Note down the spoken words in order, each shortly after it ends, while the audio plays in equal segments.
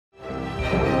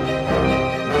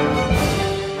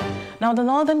Now, the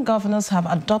northern governors have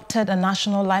adopted a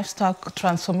National Livestock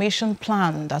Transformation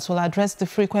Plan that will address the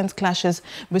frequent clashes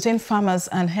between farmers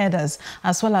and herders,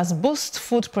 as well as boost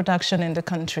food production in the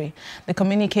country. The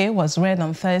communique was read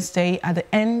on Thursday at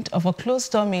the end of a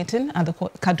closed-door meeting at the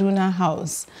Kaduna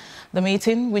House. The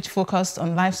meeting, which focused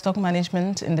on livestock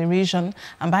management in the region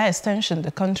and by extension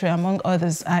the country, among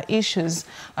others issues,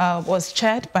 was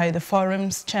chaired by the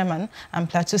forum's chairman and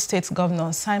Plateau State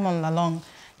Governor Simon Lalong.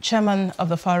 Chairman of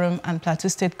the forum and Plateau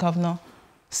State Governor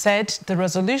said the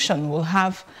resolution will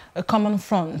have a common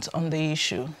front on the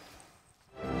issue.